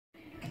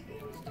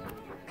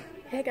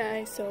Hey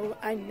guys, so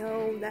I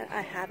know that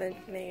I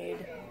haven't made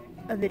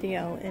a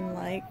video in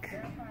like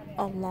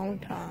a long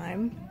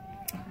time,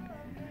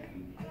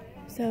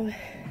 so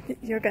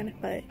you're gonna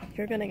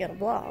get a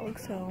vlog.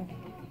 So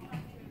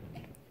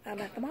I'm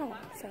at the mall,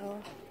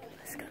 so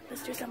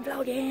let's do some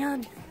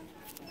vlogging.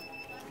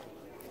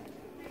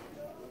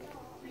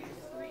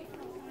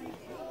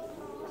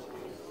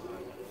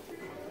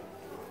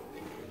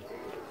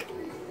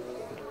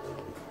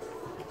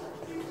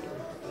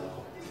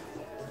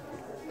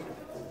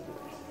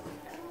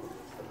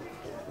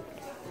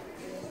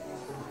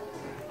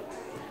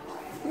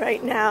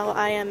 Right now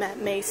I am at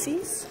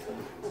Macy's.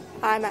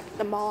 I'm at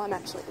the mall I'm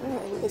actually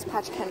in is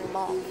Patrick Henry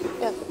Mall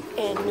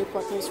in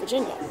Newport News,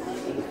 Virginia.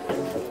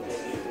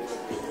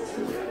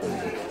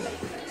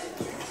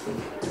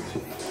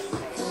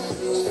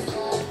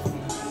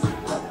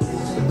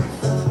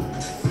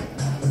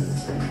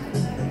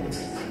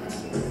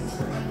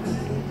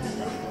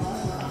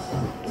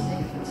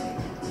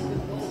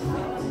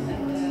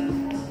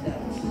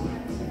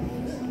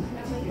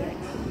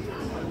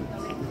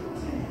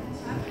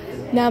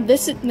 Now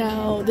this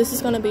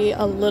is going to be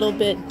a little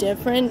bit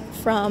different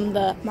from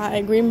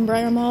my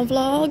Greenbrier Mall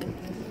vlog.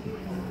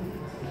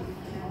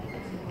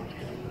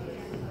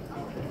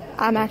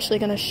 I'm actually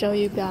going to show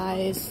you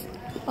guys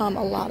a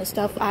lot of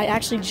stuff. I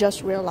actually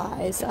just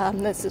realized,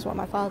 this is what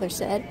my father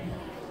said,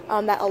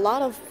 that a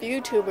lot of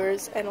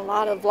YouTubers and a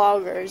lot of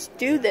vloggers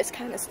do this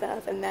kind of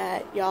stuff, and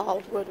that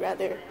y'all would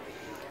rather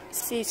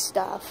see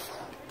stuff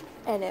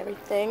and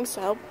everything.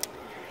 So,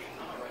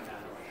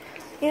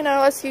 you know,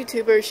 us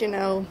YouTubers, you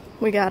know,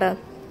 we gotta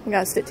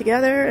stick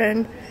together,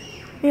 and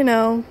you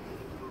know,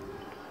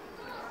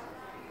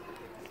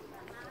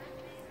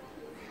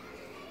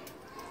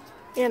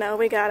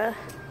 we gotta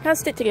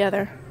stick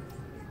together.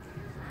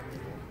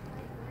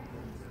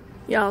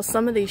 Y'all,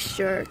 some of these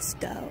shirts,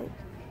 though.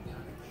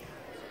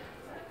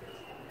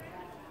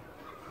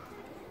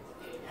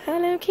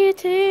 Hello,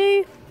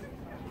 Kitty.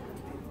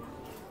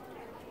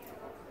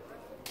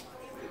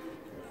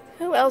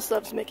 Who else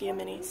loves Mickey and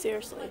Minnie?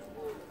 Seriously.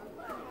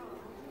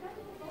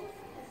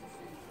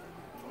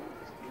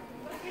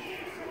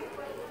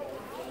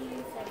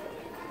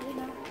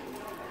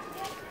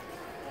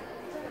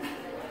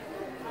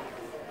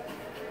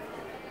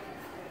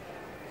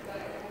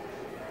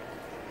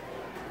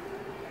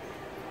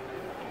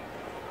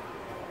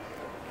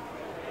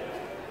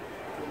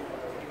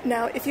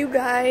 Now, if you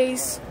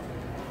guys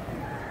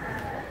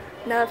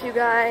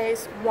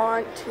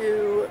want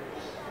to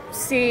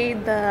see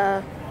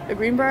the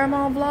Greenbrier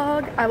Mall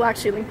vlog, I will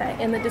actually link that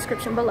in the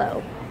description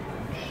below.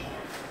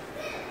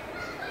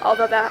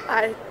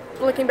 Although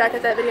looking back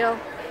at that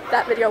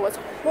video was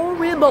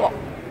horrible.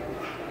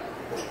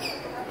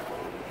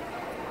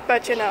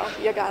 But you know,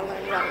 you gotta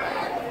learn your own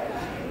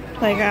way.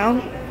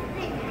 Playground,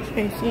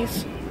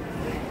 Macy's.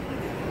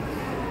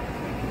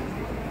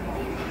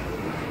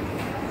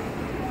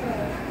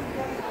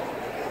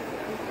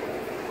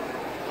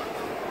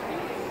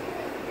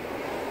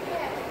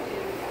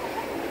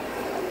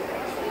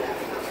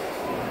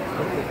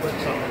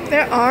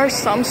 There are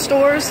some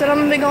stores that I'm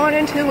going to be going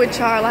into, which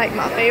are like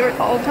my favorite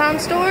all-time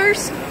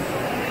stores.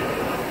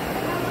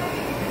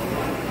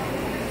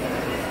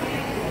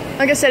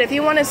 Like I said, if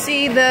you want to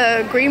see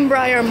the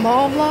Greenbrier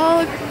Mall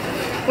vlog,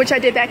 which I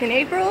did back in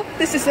April,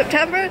 this is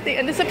September, the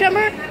end of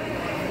September,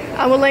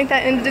 I will link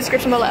that in the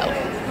description below.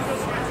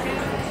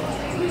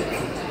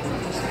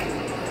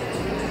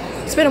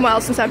 It's been a while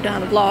since I've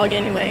done a vlog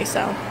anyway,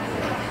 so.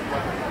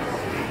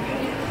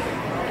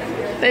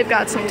 They've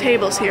got some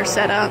tables here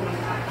set up.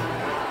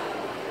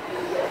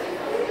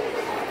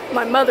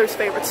 My mother's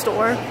favorite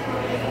store.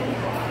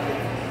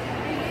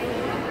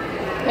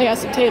 They got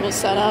some tables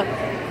set up.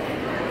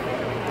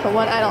 For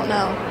what? I don't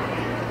know.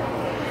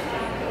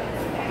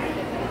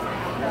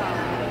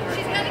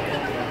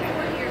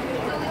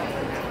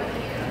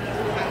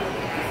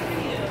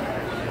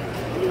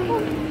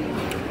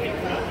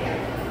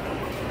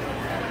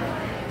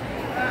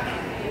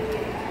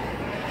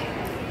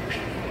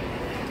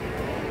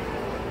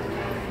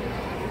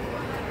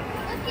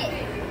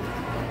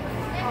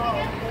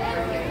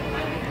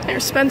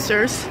 There's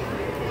Spencer's,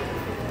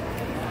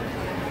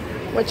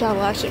 which I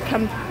will actually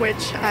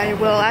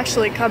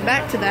come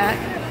back to that,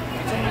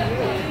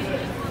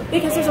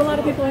 because there's a lot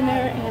of people in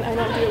there, and I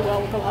don't deal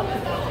well with a lot of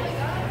people.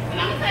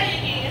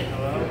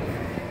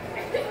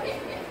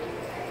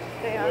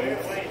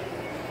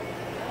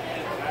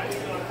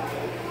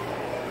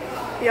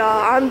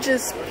 Y'all,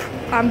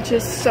 I'm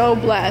just so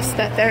blessed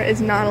that there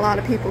is not a lot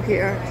of people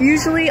here.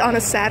 Usually on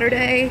a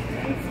Saturday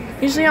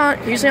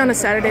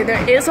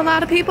there is a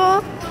lot of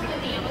people.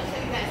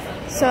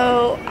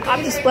 So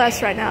I'm just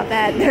blessed right now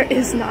that there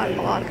is not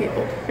a lot of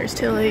people. There's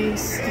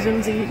Tilly's,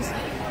 Zunzi's.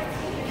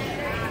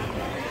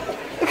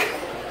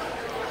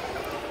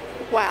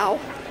 Wow.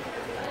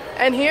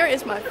 And here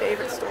is my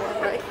favorite store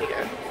right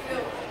here,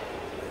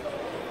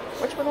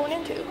 which we're going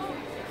into.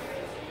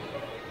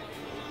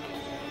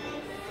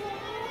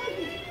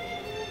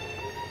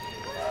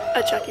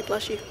 A Chucky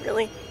plushie,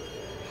 really?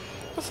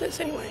 What's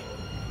this anyway?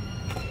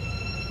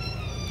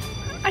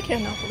 I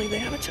cannot believe they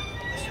have a child.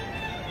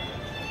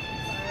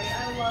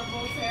 I love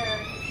Voltaire.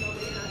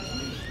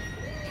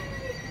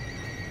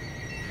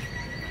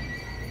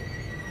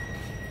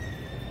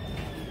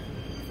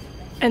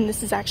 And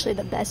this is actually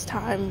the best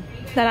time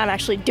that I'm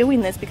actually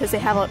doing this because they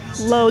have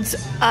loads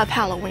of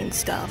Halloween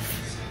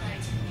stuff.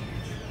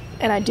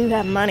 And I do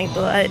have money,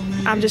 but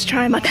I'm just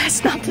trying my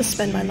best not to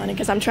spend my money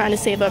because I'm trying to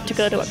save up to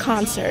go to a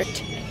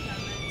concert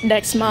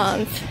next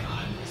month.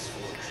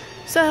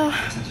 So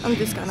I'm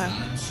just gonna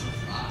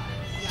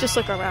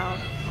look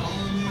around.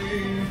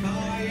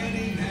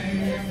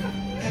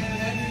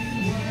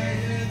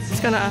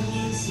 Just gonna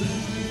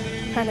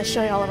kind of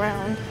show y'all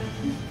around.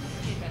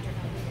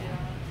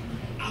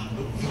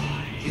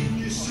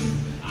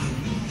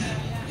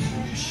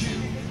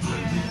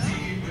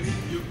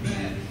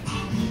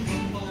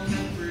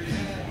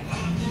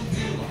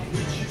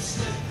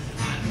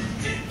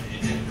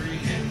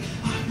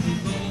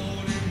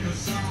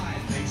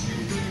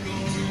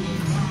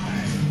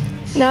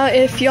 Now,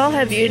 if y'all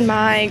have viewed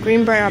my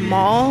Greenbrier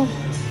Mall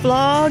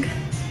vlog,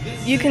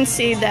 you can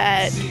see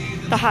that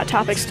the Hot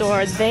Topic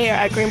store there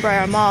at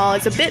Greenbrier Mall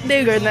is a bit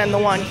bigger than the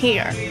one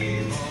here.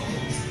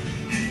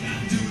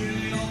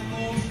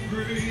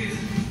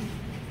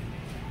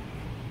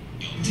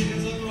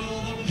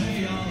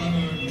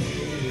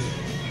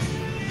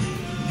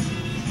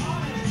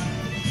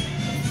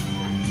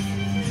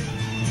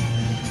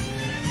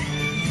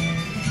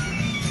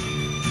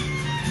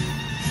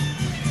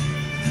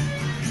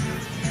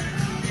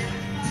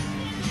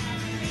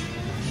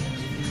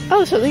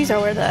 Oh, so these are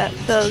where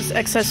those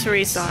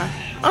accessories are.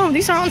 Oh,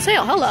 these are on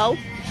sale. Hello.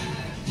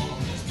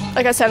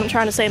 Like I said, I'm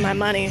trying to save my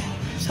money.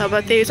 So,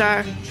 but these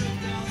are...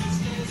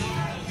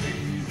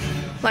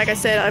 Like I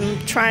said, I'm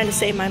trying to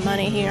save my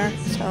money here.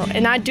 So,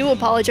 and I do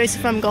apologize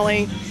if I'm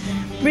going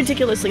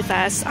ridiculously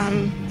fast.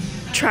 I'm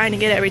trying to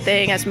get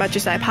everything as much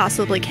as I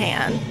possibly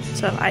can.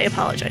 So I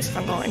apologize if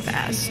I'm going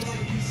fast.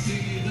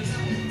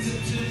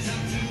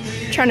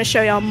 I'm trying to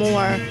show y'all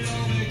more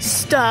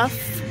stuff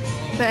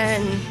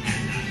than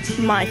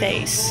my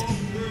face.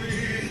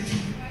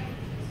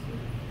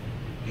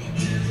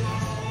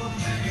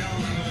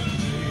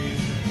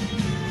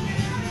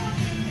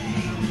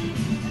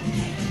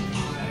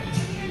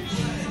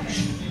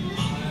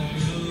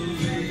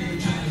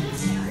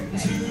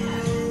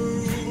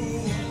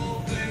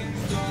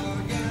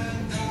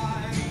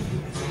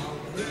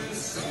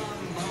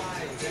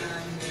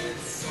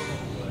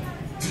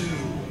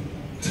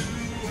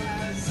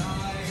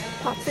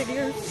 Pop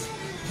figures.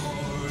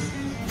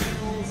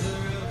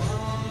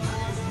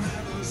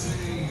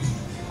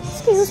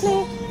 Excuse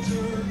me.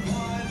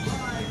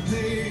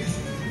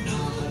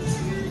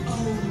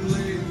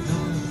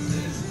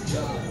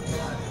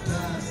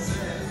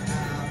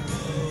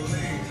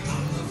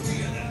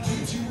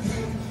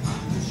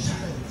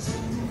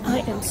 I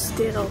am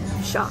still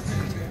shocked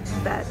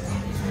that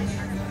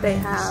they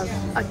have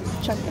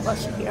a chunky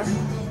lusher here.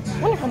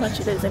 I wonder how much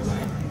it is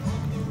anyway.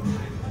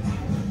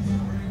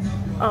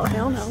 Oh,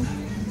 hell no.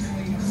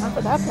 Not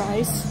for that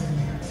price.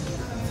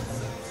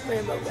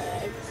 Rainbow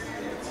bag.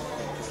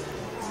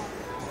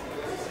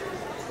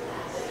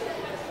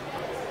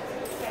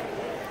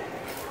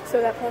 So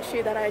that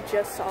plushie that I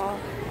just saw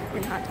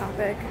in Hot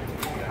Topic,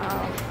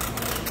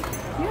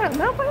 yeah, I'm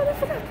not buying it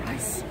for that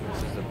price.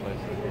 This is the place.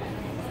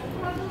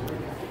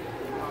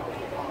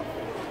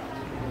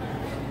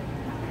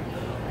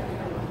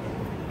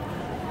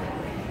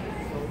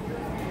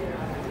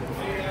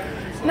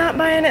 Not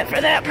buying it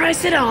for that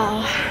price at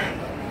all.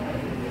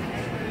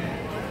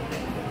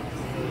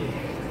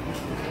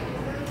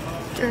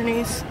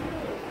 Journeys,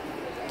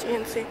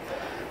 GNC.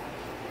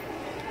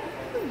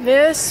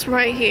 This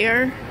right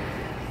here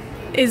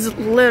is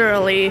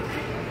literally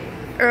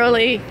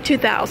early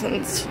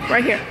 2000s,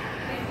 right here.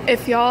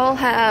 If y'all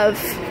have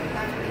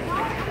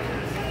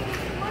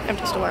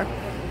empty store.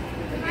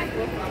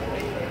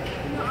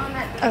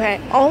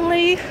 Okay,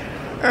 only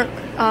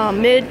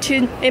mid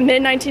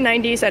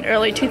 1990s and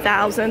early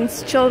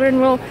 2000s children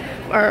will,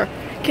 or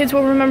kids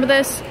will remember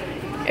this.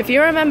 If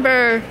you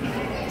remember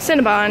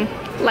Cinnabon,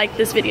 like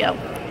this video.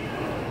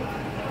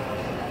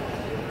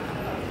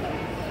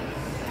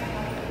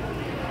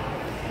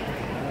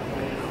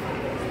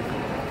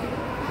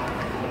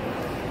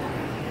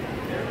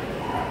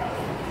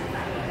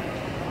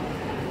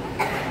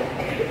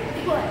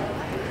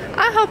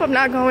 I hope I'm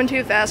not going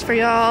too fast for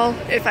y'all.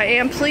 If I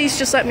am, please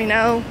just let me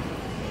know.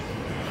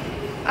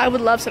 I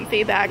would love some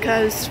feedback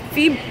because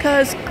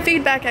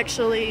feedback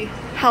actually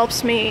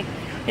helps me,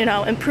 you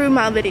know, improve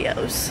my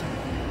videos.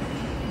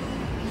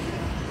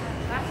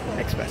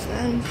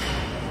 Expressman.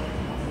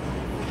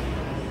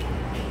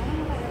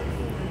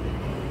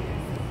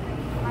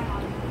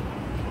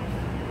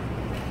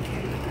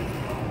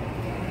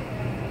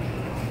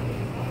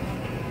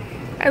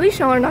 At least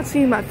y'all are not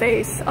seeing my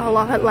face a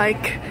lot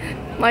like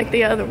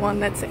the other one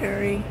that's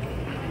airy.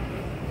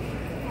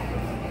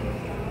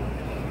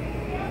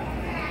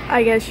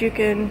 I guess you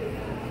can...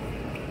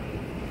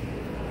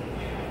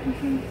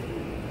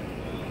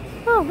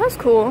 Oh, that's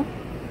cool.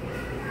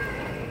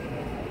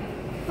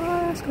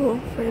 that's cool.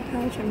 Fruit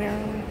pouch in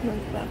Maryland.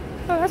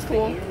 Oh, that's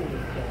cool.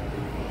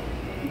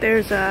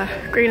 There's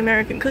Great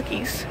American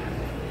Cookies.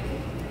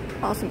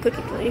 Awesome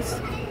cookie place.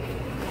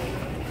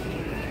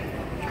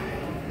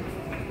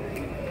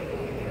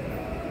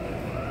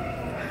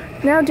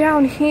 Now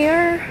down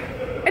here,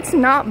 it's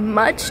not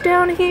much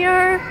down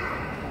here.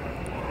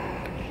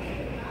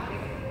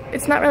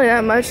 It's not really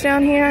that much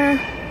down here.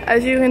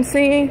 As you can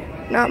see,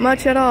 not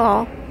much at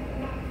all.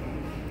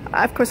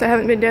 Of course, I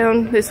haven't been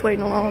down this way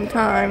in a long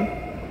time.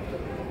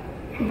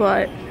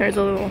 But there's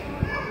a little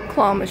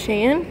claw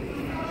machine.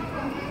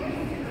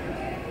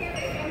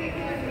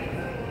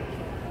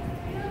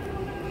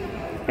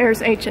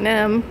 There's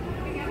H&M.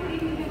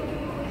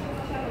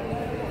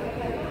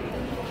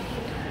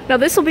 Now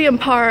this will be in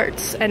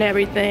parts and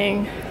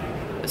everything.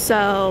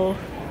 So,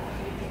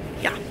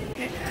 yeah.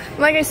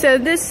 Like I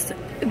said, this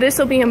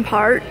will be in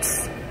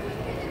parts.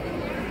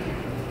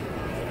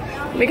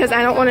 Because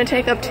I don't want to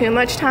take up too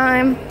much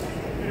time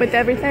with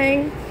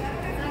everything.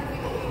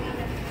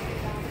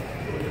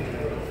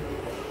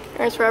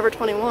 There's Forever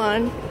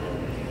 21.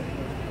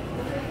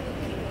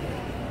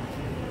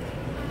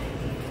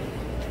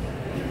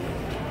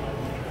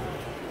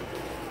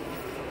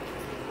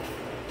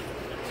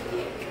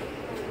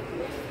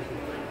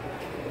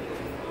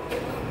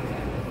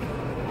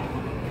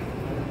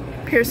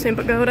 Piercing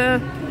Pagoda.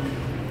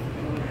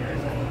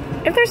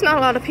 If there's not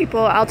a lot of people,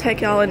 I'll take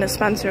y'all into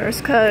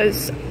Spencer's,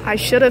 because I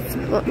should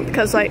have,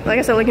 because like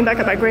I said, looking back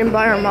at my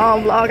Greenbrier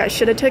Mall vlog, I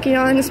should have taken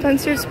y'all into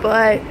Spencer's,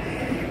 but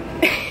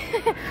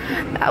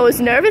I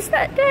was nervous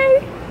that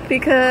day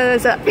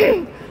because I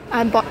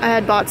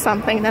had bought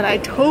something that I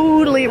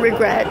totally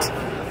regret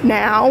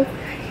now.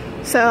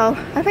 So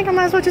I think I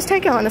might as well just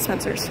take y'all into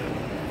Spencer's.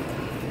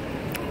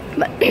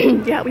 But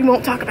yeah, we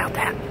won't talk about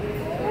that.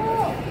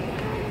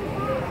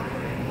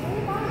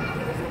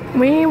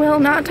 We will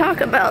not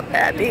talk about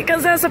that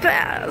because that's a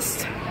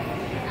past.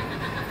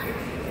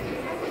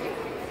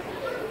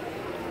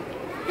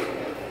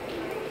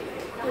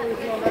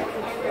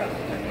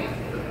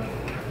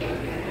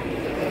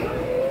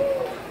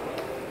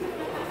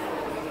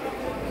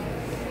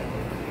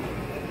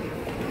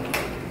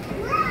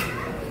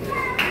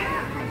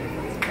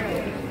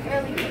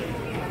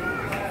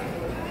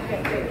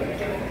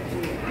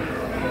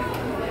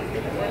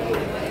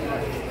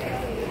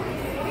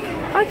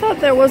 I thought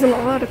there wasn't a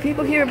lot of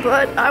people here,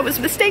 but I was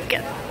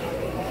mistaken.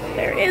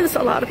 There is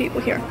a lot of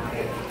people here.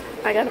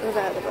 I gotta move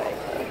out of the way.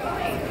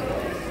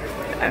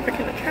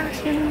 African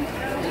attraction.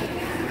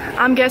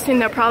 I'm guessing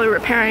they're probably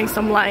repairing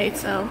some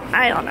lights, so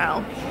I don't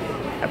know.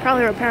 They're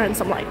probably repairing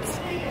some lights.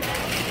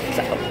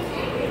 So,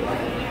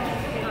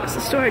 that's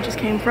the store I just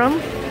came from.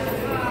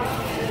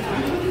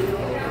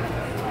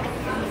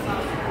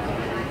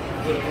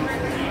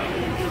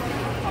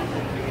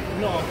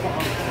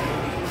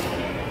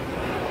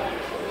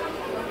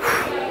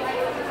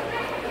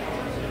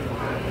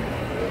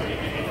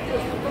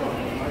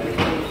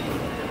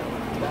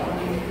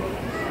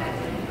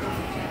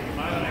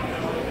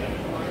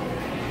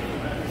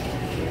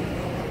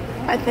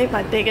 I think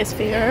my biggest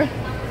fear,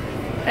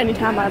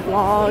 anytime I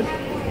vlog,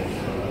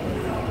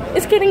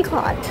 is getting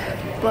caught.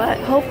 But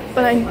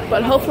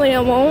hopefully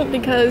I won't,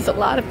 because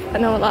I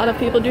know a lot of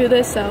people do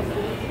this, so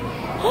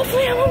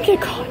hopefully I won't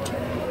get caught.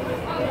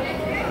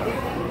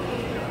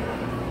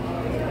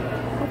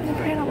 Hopefully and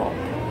praying I won't.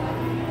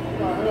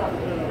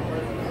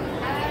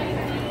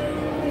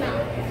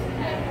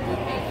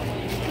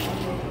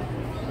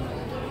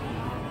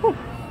 Whew.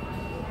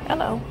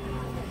 Hello.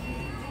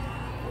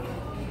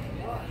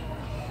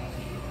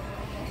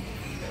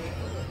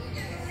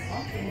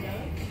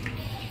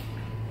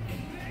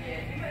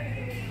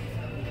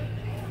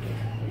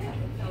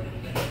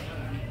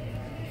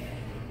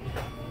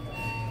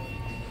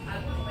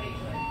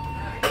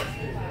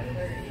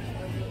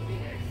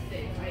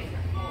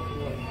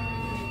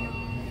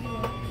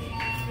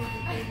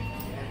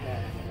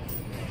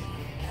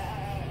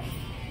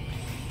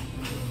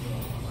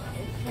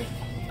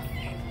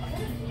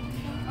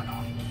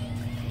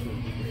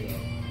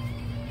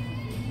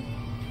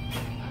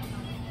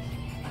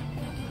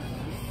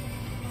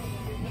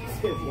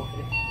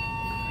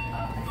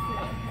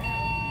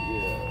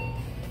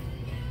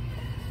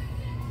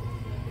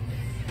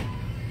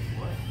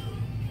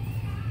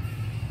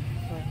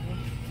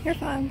 You're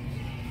fine.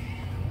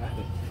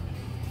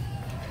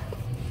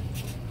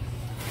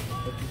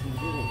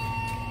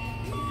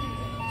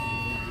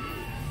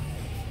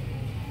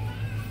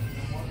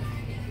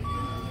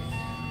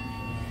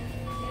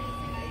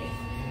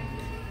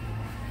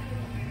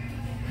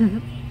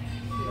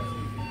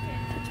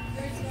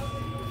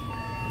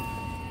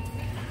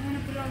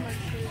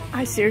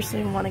 I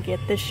seriously want to get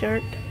this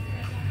shirt,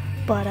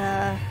 but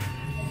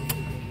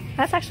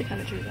that's actually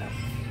kind of true though.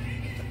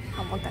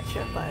 I want that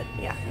shirt, but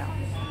yeah, no.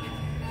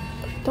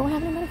 Don't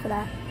have any money for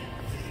that.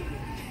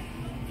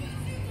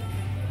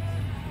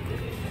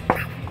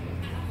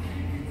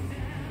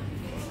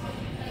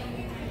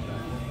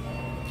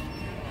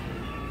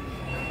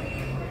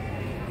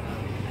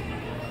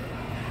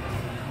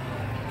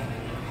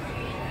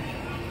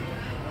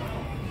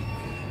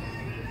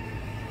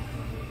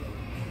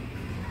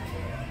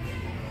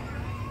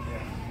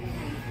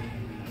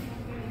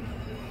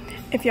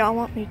 If y'all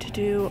want me to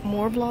do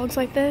more vlogs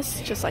like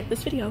this, just like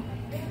this video.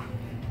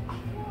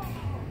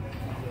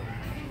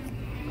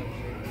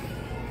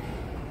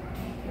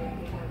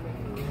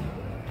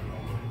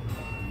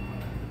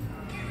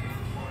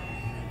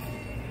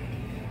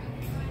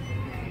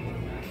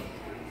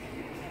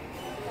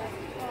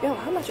 Yo,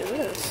 how much is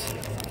this?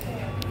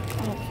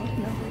 I don't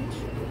fucking know.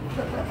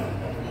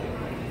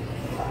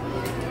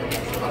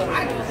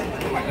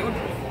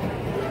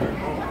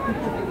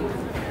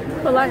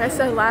 But like I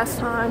said last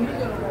time,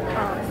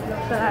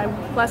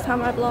 last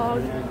time I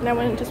vlogged and I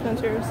went into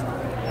Spencer's,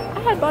 I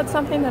had bought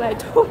something that I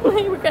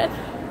totally regret,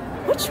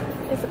 which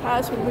is the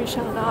past we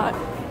shall not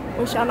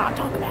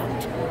talk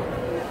about.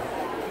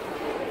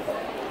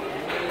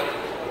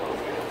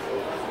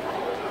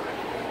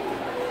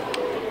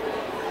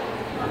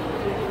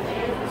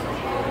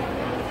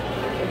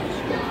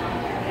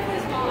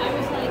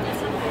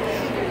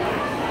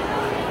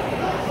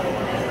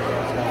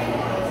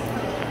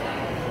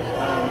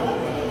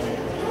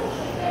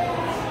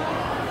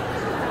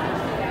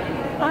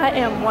 I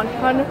am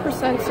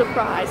 100%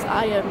 surprised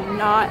I am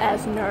not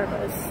as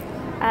nervous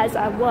as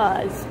I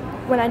was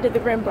when I did the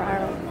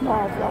Greenbrier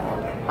Mall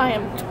vlog. I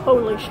am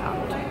totally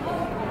shocked.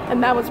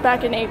 And that was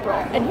back in April,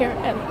 and here,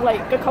 and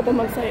like a couple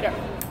months later,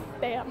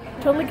 bam,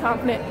 totally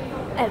confident,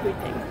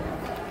 everything.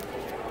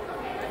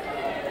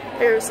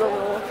 Here's the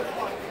little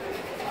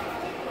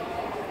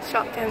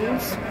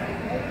Shopkins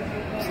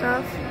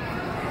stuff.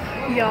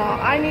 Y'all,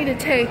 I need to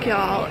take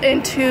y'all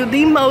into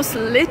the most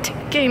lit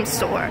game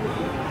store.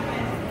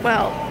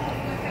 Well,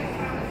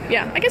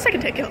 yeah, I guess I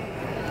can take you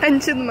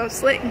into the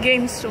most lit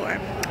game store.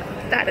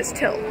 That is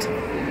Tilt.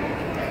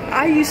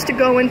 I used to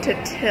go into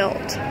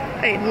Tilt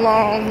a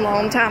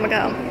long time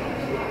ago.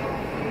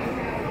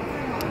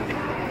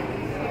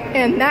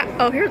 And that,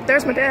 oh,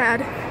 there's my dad.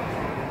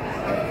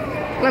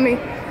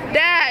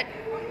 Dad!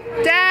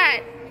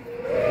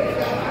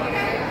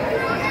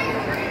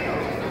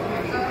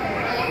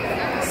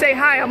 Say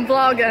hi, I'm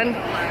vlogging.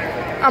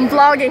 I'm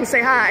vlogging,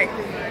 say hi.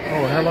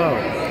 Oh, hello.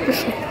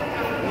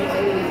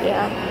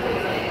 Yeah.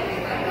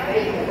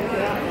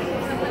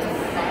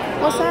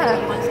 What's that?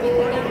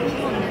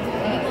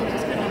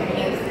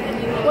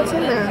 What's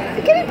in there?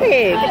 A guinea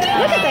pig.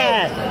 Look at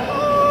that.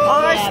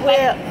 Ours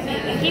will.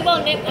 He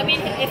won't nip. I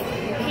mean, if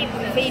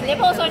he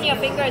nibbles on your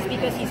finger, it's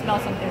because he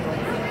smells something wrong.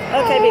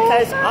 Okay,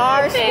 because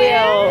ours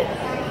will.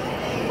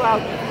 Well,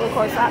 of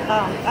course,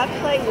 I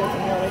play with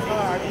him really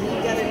hard, and he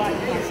doesn't like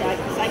my side.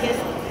 So I guess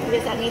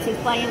that means he's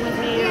playing with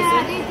me.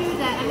 Yeah, they do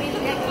that. I mean,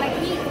 like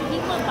he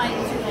will bite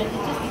into it. It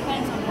just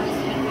depends on what his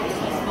fingers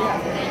smell.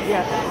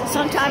 Yeah.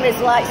 Sometimes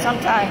it's like,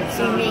 sometimes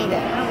he mean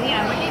it. Oh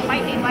yeah, when they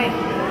bite, they bite.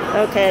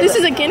 Okay. This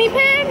is a guinea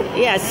pig?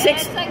 Yeah, It's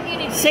like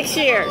guinea pig. 6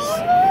 years.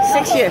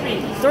 6 years.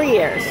 3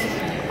 years.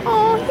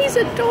 Oh, he's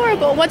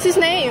adorable. What's his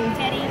name?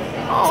 Teddy.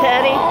 Oh.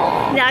 Teddy.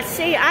 Now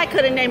see, I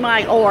could have named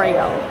mine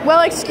Oreo.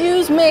 Well,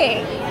 excuse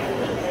me.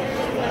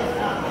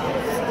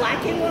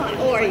 Black and white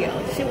Oreo.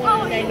 She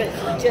wanted to name it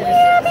just.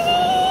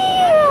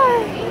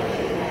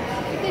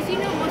 Because you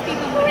know most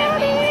people would have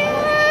named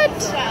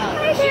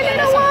I give it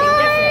a 1.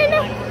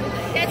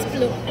 That's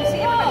blue. I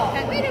see. Oh,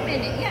 wait a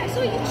minute. Yeah, so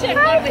you should have I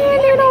gone with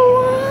give it a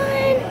 1.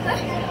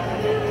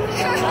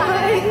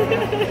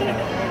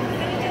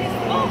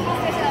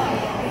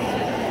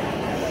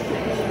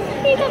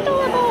 He's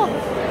adorable.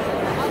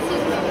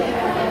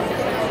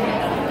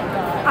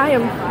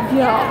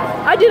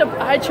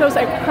 I chose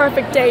a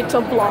perfect day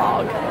to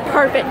vlog.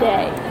 Perfect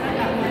day.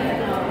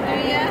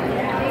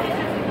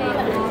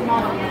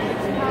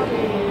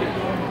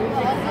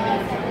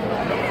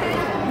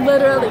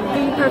 Literally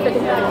the perfect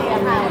day.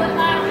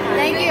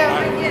 Thank you. I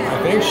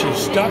think she's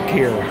stuck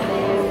here.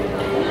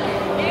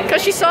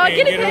 Because she saw a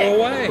guinea Get her pig.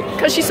 away.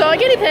 Because she saw a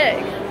guinea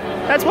pig.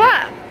 That's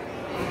why.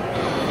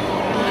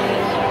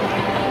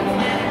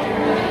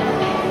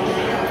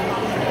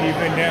 You've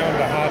been down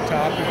to Hot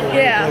Topic or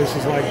Yeah.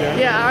 places like that?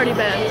 Yeah, I already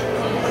been.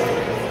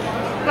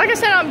 Like I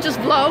said, I'm just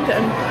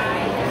vlogging.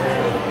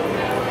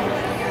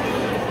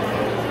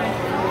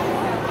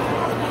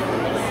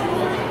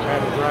 Had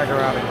to drag her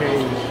out of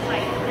cage.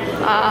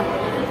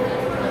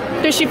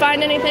 Did she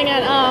find anything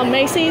at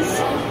Macy's?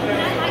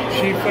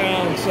 She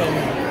found some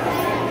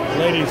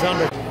ladies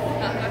under.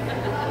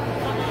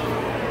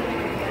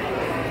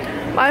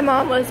 My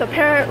mom was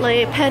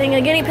apparently petting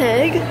a guinea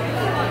pig,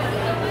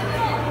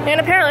 and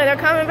apparently they're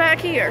coming back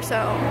here. So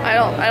I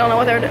don't know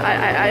what they're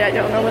I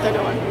don't know what they're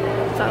doing.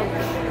 So.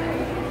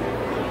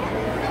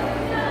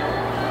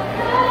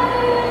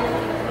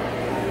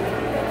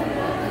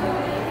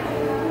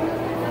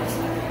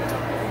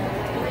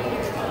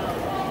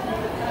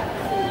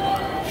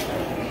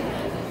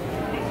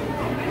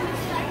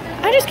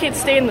 I just can't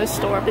stay in this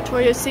store,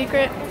 Victoria's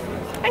Secret.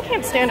 I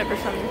can't stand it for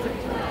some reason.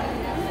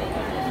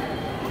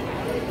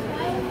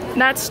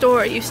 That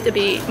store used to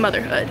be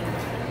Motherhood.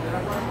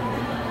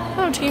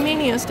 Oh,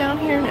 G-Mania's down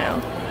here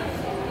now.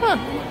 Huh.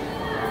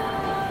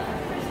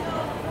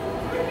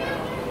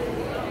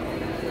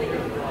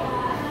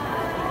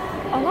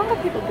 A lot of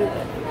people do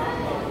that.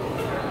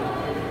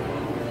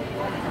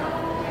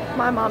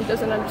 My mom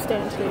doesn't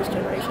understand today's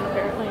generation,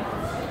 apparently.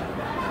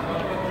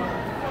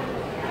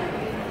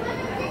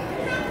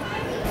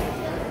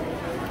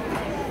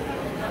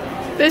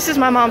 This is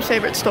my mom's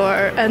favorite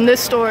store, and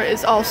this store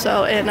is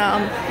also in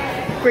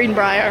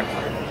Greenbrier.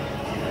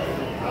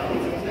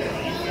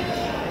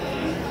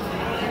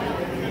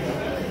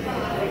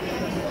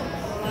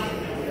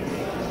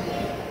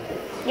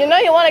 You know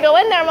you want to go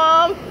in there,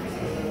 Mom.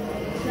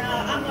 No,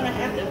 I'm going to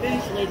have to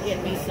eventually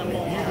get me some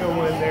more. You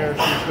go in there,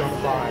 she's going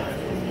to buy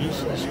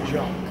useless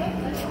junk.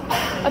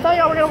 I thought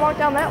y'all were going to walk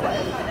down that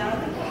way.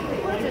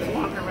 We're just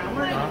walking around.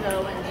 We're going to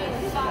go and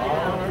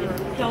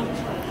just don't.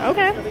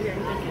 Okay.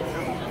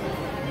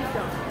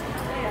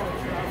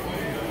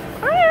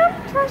 I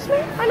am. Trust me.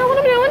 I know what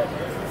I'm doing.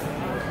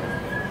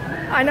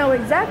 I know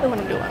exactly what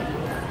I'm doing.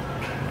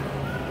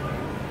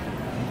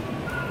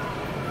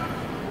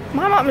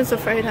 My mom is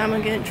afraid I'm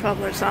gonna get in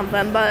trouble or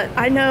something, but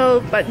I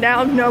know, but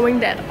now knowing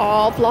that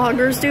all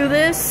vloggers do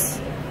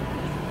this,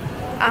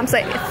 I'm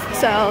safe,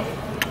 so.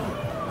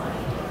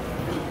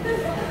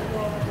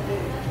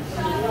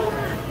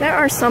 There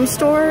are some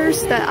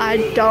stores that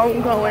I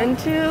don't go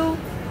into,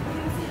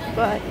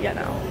 but you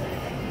know.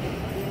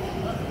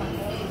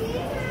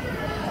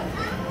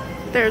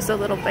 There's a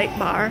little bake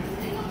bar.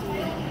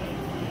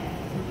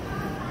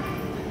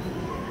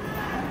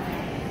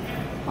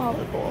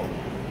 Olive oil.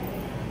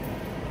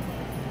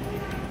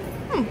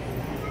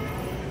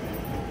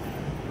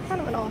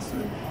 Kind of an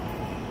awesome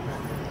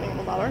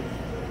 $1.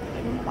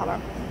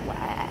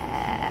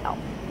 Wow.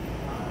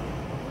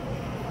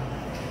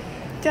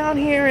 Down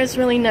here is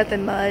really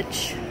nothing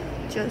much.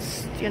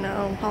 Just, you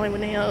know,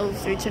 Hollywood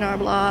Nails, H&R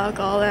Block,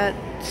 all that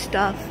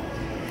stuff.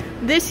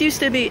 This used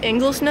to be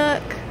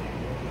Inglesnook,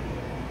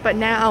 but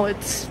now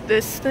it's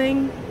this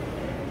thing.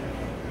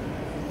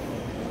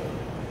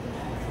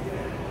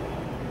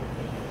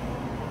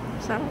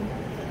 So,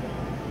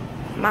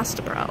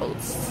 Master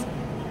Bros.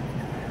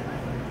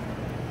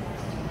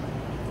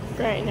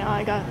 Right now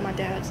I got my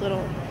dad's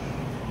little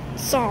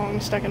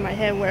song stuck in my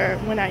head where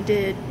when I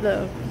did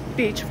the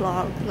beach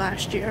vlog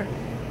last year.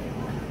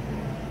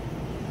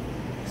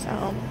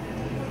 So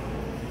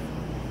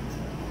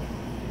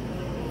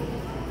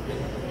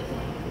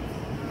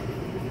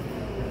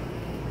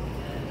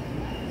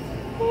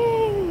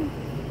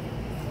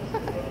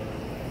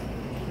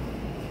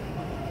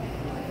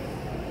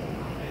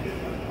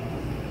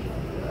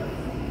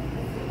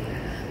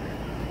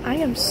I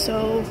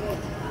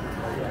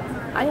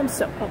am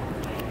so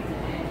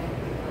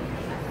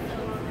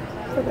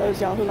for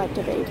those y'all who like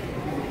to vape.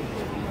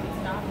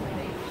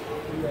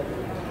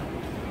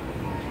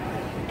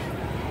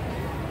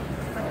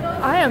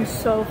 I am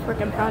so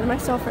freaking proud of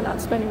myself for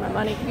not spending my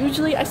money.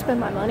 Usually I spend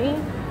my money,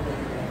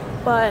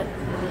 but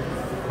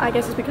I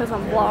guess it's because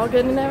I'm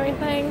vlogging and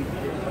everything.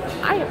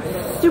 I am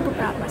super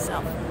proud of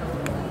myself.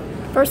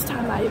 First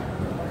time I've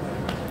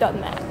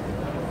done that.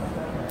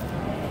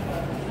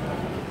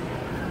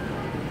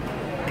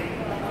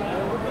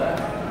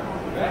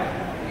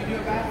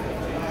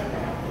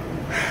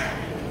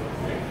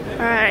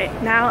 Alright,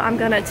 now I'm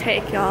gonna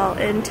take y'all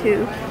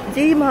into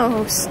the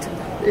most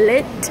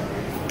lit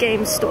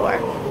game store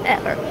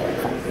ever.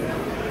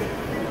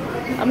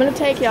 I'm gonna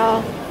take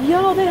y'all.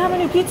 Yo, they have a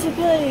new pizza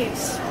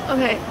place.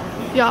 Okay,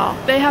 y'all,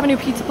 they have a new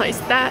pizza place.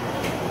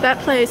 That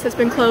place has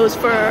been closed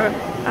for,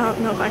 I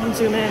don't know if I can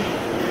zoom in,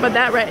 but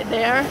that right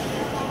there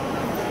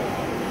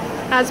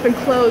has been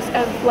closed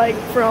like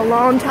for a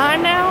long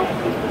time now.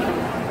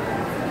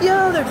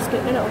 Yo, they're just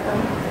getting it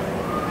open.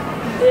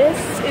 This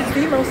is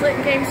the most lit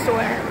game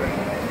store ever.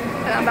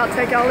 And I'm about to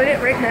take y'all in it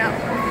right now.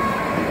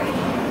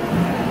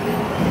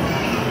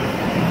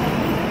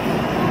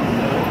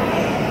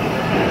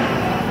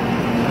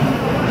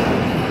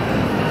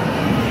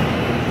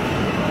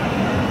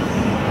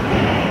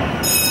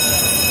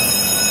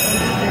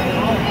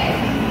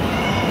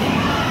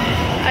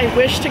 I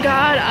wish to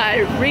God I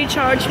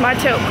recharged my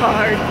tilt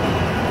card.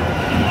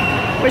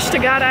 Wish to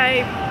God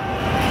I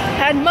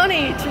had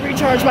money to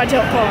recharge my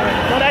tilt card,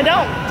 but I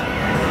don't.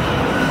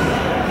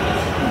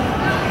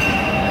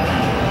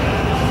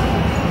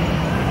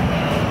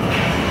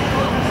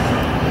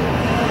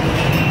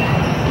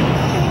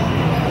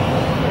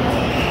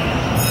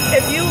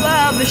 If you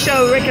love the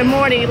show Rick and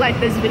Morty, like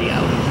this video.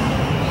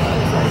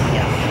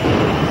 Yeah.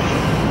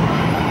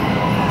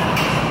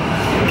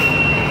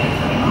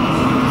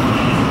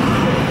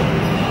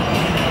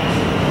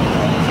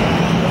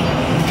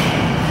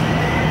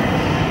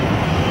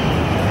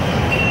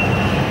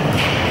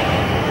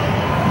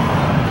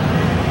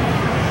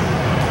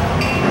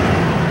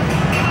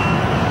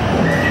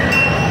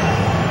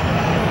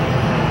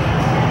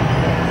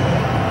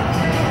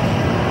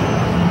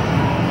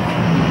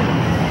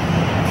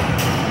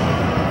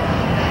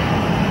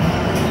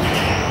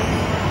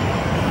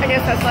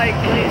 That's like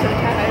laser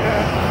tag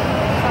or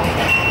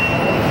something.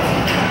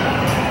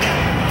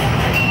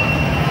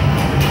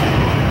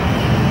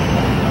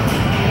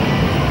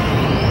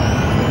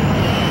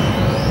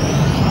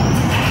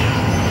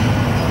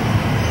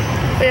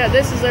 But yeah,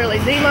 this is literally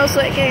the most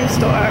lit game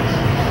store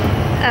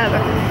ever.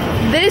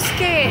 This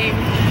game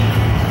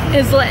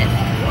is lit.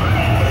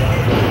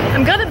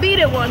 I'm gonna beat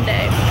it one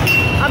day.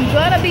 I'm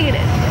gonna beat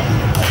it.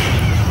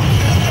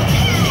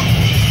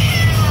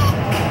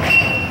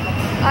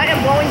 I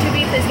am going to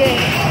beat this game.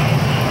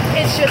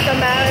 It's just a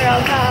matter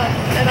of how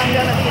that I'm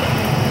gonna beat it.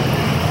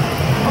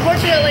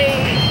 Unfortunately,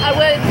 I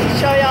would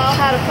show y'all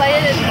how to play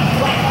it and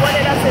what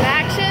it does in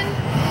action.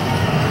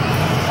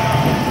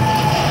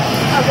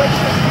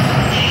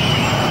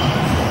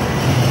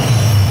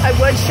 I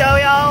would show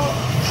y'all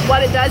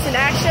what it does in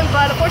action,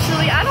 but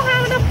unfortunately, I don't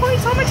have enough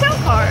points on my tail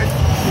card.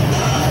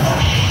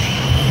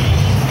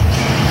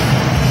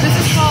 This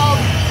is called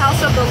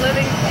House of the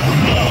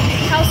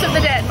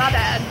Dead, my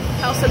bad.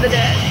 House of the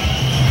Dead.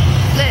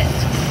 Lit.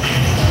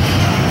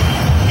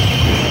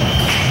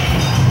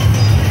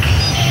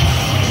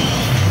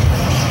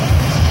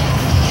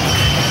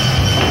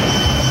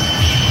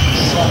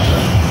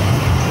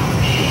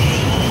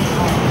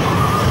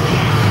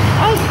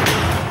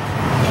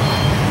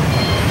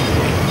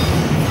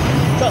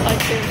 But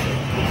like seriously.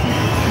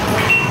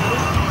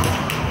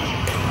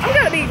 I'm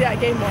gonna beat that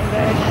game one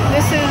day.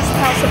 This is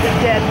House of the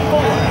Dead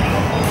 4.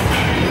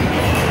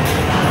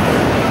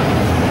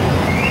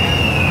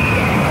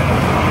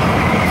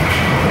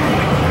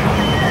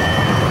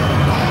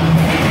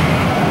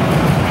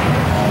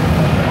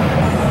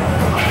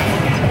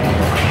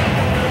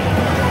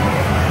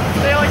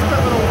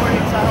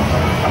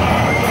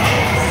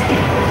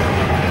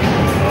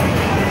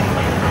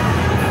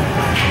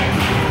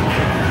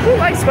 Who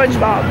likes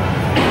SpongeBob?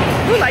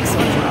 Who likes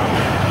SpongeBob?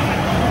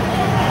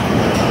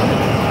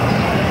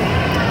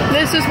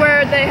 This is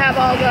where they have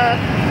all the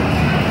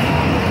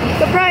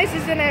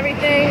prices and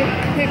everything.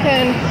 You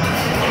can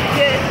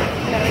get,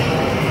 you know,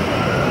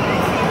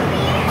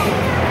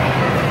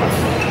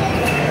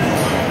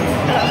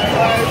 of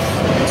course,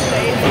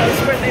 they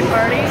host birthday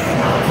parties.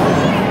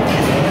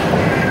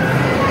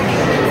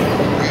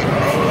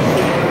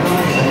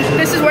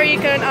 This is where you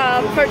can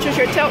purchase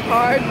your tilt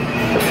card.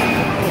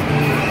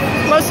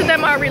 Most of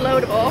them are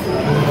reloadable.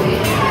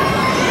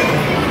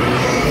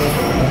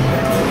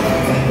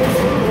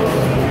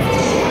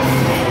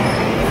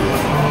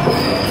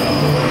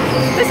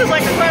 This is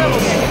like incredible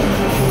game.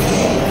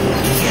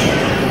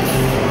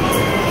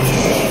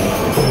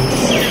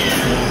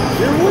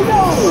 Here we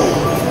go!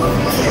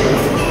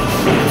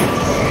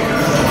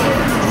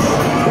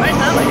 Right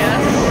now, I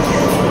guess.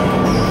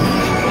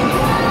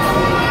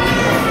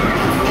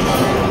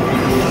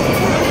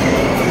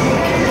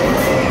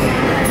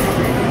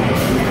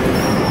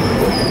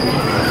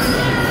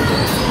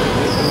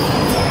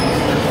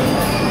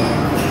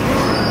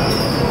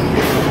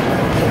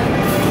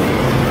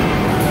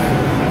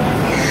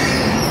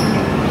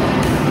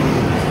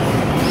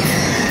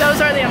 Those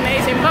are the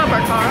amazing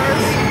bumper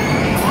cars.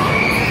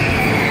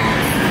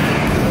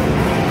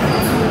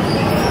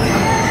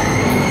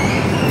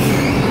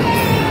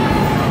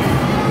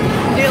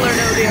 Deal or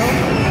no deal.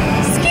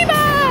 Skee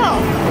ball!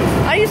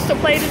 I used to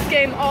play this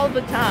game all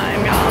the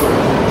time,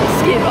 y'all.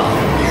 Skee ball.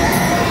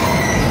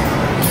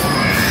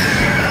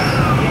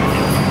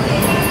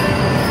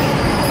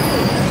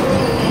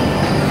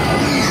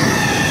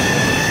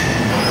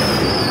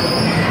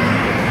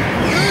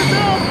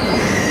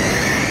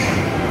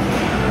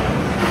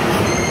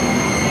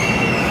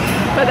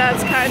 But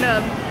that's kind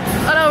of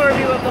an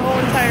overview of the whole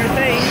entire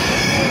thing.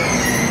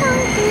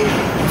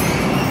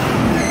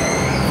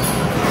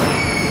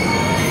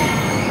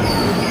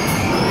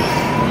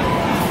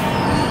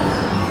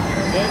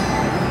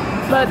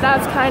 But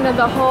that's kind of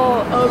the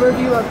whole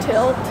overview of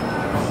Tilt.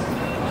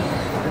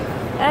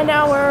 And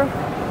now we're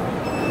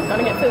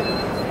gonna get food.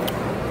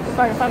 If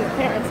I can find my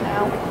parents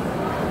now.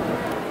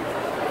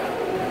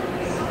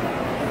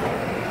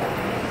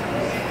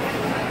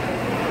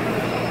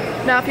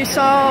 Now, if you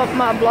saw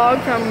my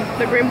vlog from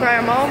the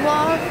Greenbrier Mall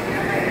vlog,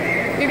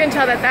 you can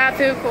tell that that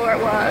food court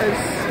was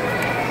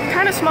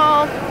kind of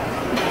small.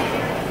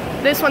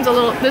 This one's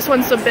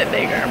a bit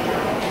bigger.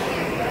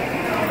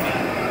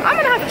 I'm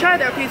gonna have to try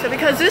their pizza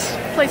because this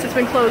place has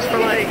been closed for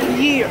like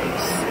years.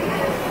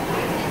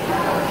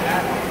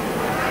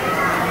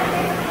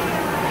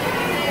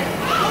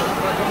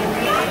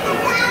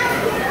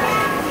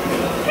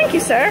 Thank you,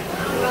 sir.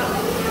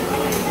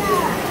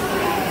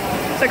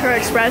 Sakura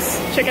Express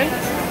chicken.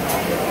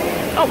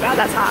 Oh god,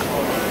 that's hot.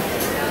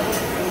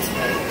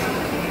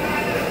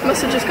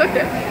 Must have just cooked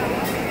it.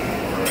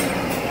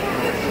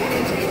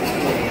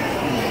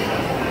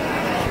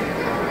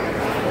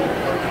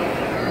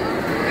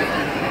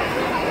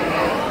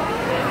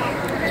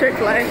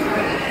 Chick-fil-A.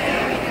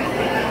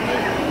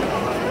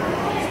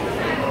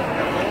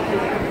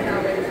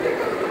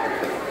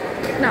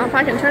 Now if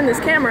I can turn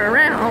this camera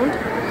around,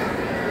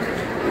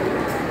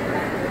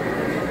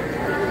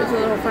 there's a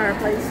little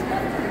fireplace.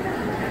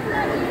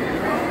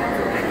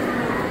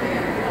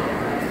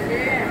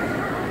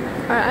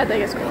 I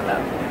think it's going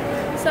up.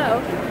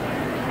 So,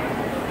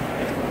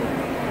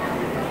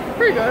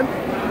 pretty good.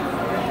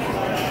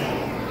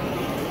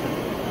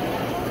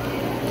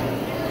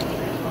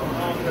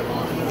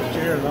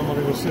 Chairs, I'm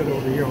gonna go sit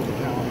over here on the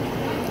counter.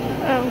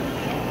 Oh.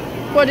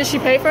 What, did she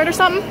pay for it or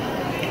something?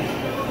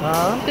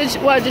 Huh?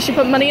 Did she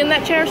put money in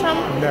that chair or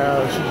something?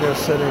 No, she's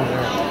just sitting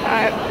there.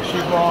 Alright. She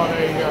bought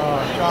a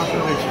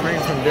chocolate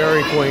extreme from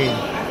Dairy Queen.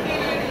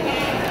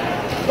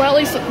 Well,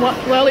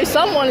 at least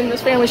someone in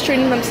this family's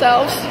treating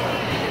themselves.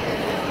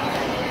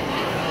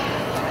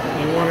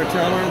 You want to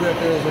tell her that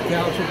there's a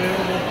couch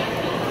available?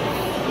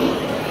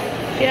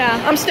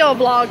 Yeah, I'm still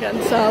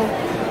vlogging, so.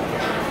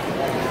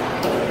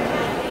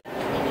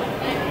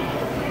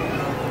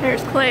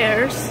 Here's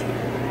Claire's.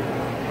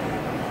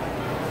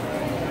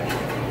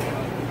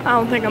 I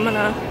don't think I'm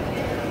gonna.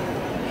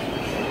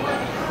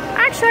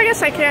 Actually, I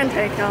guess I can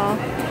take y'all.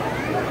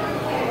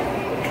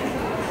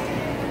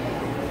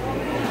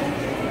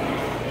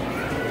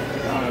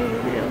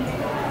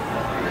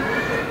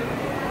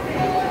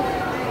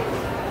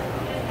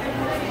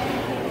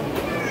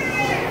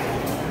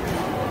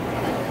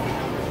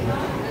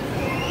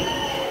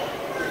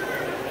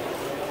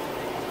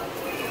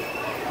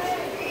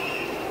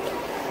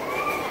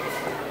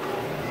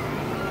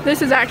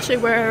 This is actually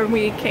where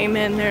we came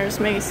in. There's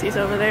Macy's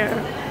over there.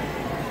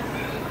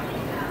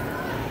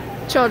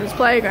 Children's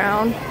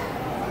playground.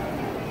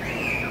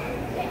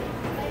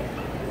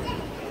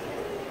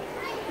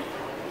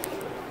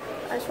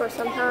 I swear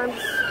sometimes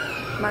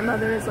my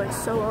mother is like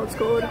so old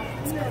school.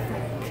 It's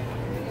pathetic.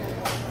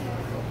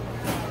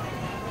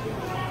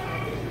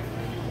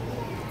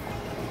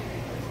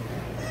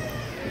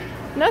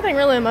 Nothing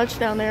really much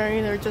down there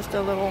either, just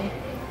a little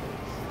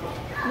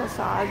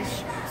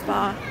massage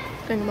spa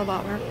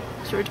thingamabobber.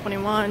 It's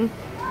 21.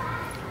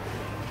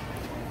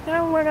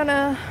 Then we're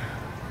gonna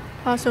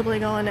possibly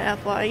go into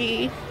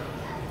FYE.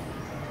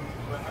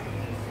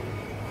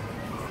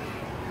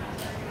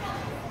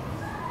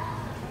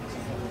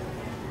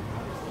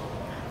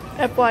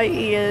 FYE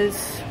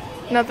is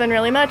nothing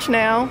really much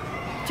now,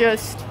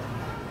 just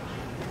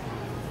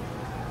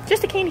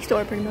a candy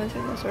store pretty much,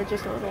 I guess, or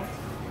just a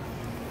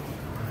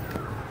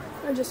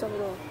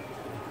little,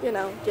 you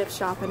know, gift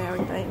shop and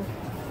everything.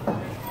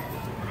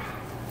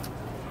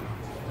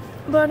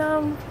 But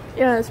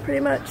yeah, it's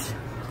pretty much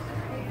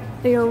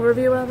the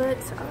overview of it.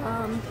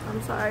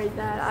 I'm sorry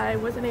that I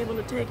wasn't able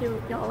to take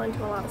y'all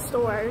into a lot of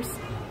stores,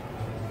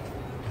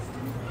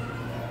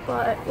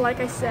 but like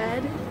I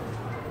said,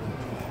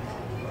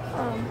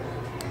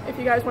 if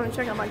you guys want to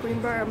check out my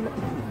Greenbrier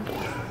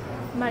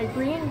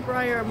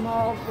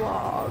Mall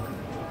vlog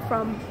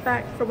from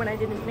when I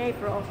did it in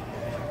April,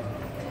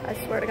 I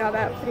swear to God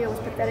that video was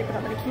pathetic, but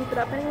I'm going to keep it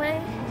up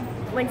anyway.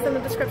 Links in the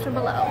description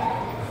below.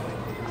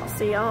 I'll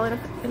see y'all in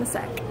a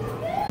sec.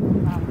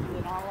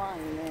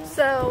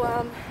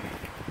 So,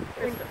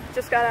 we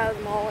just got out of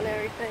the mall and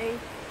everything.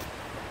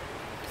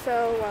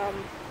 So,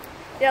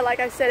 yeah, like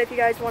I said, if you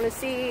guys want to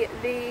see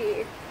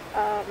the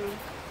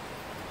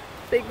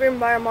Big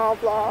Greenbrier Mall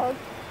vlog,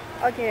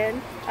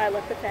 again, I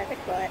look pathetic,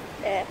 but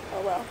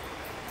oh well.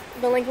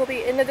 The link will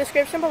be in the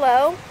description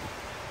below.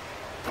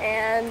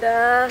 And,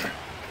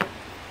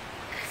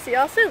 see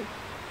y'all soon.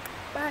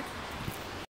 Bye.